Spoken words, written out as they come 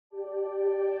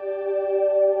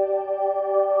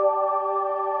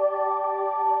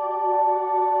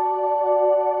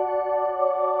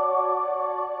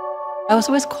I was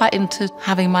always quite into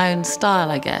having my own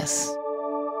style, I guess.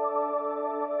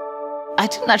 I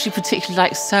didn't actually particularly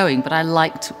like sewing, but I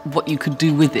liked what you could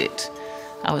do with it.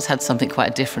 I always had something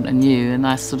quite different and new, and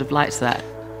I sort of liked that.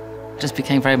 It just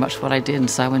became very much what I did, and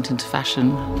so I went into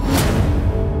fashion.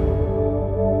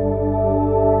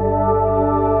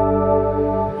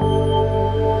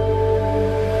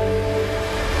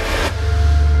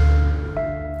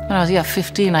 When I was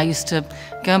 15, I used to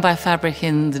go and buy fabric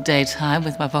in the daytime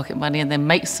with my pocket money and then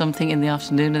make something in the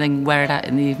afternoon and then wear it out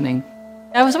in the evening.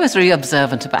 I was always really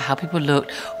observant about how people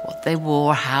looked, what they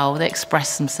wore, how they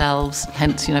expressed themselves.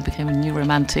 Hence, I became a new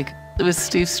romantic. There was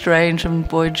Steve Strange and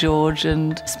Boy George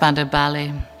and Spandau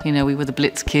Ballet. We were the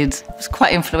Blitz kids. It was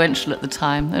quite influential at the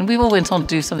time, and we all went on to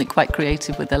do something quite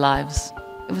creative with their lives.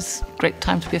 It was a great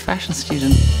time to be a fashion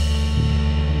student.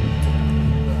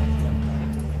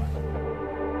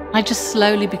 I just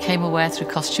slowly became aware through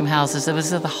costume houses. There was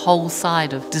the whole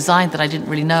side of design that I didn't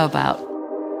really know about.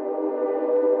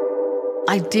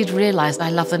 I did realise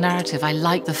I love the narrative. I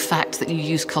like the fact that you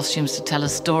use costumes to tell a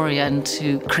story and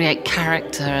to create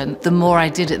character. And the more I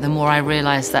did it, the more I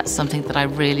realised that's something that I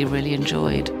really, really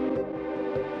enjoyed.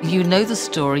 You know the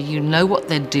story, you know what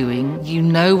they're doing, you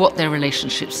know what their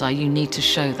relationships are. You need to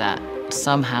show that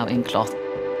somehow in cloth.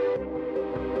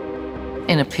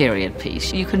 In a period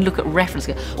piece, you can look at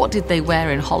references. What did they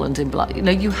wear in Holland in Blood?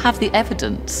 You have the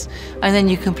evidence, and then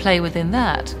you can play within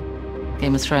that.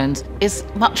 Game of Thrones is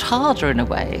much harder in a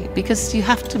way because you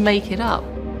have to make it up.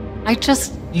 I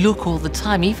just look all the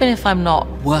time. Even if I'm not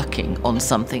working on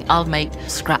something, I'll make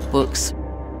scrapbooks.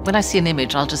 When I see an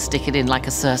image, I'll just stick it in like a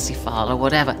Cersei file or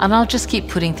whatever, and I'll just keep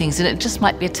putting things in. It just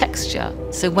might be a texture.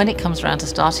 So when it comes around to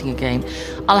starting a game,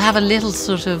 I'll have a little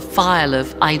sort of file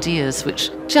of ideas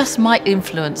which just might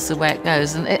influence the way it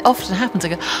goes. And it often happens, I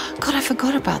go, God, I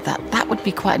forgot about that. That would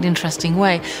be quite an interesting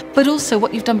way. But also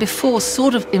what you've done before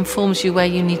sort of informs you where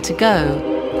you need to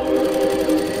go.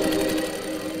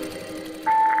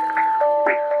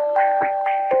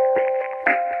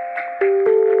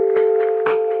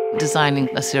 Designing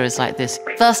a series like this,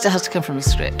 first it has to come from a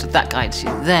script that guides you.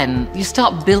 Then you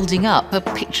start building up a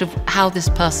picture of how this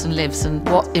person lives and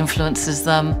what influences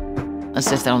them.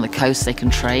 As if they're on the coast, they can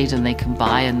trade and they can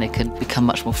buy and they can become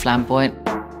much more flamboyant.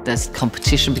 There's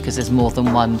competition because there's more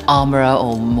than one armourer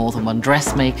or more than one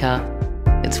dressmaker.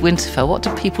 It's Winterfell. What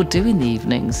do people do in the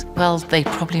evenings? Well, they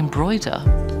probably embroider.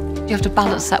 You have to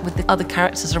balance that with the other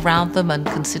characters around them and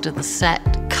consider the set,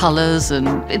 colours,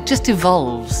 and it just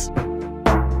evolves.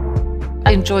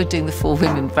 I enjoyed doing the four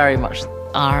women very much.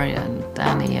 Arya and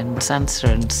Dany and Sansa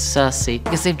and Cersei,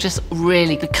 because they've just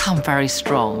really become very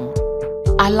strong.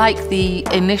 I like the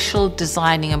initial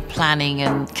designing and planning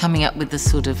and coming up with the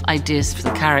sort of ideas for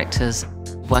the characters,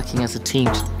 working as a team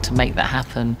to make that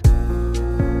happen.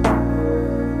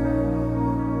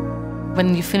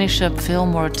 When you finish a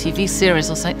film or a TV series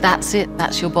or something, that's it,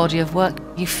 that's your body of work.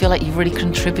 You feel like you've really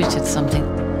contributed something.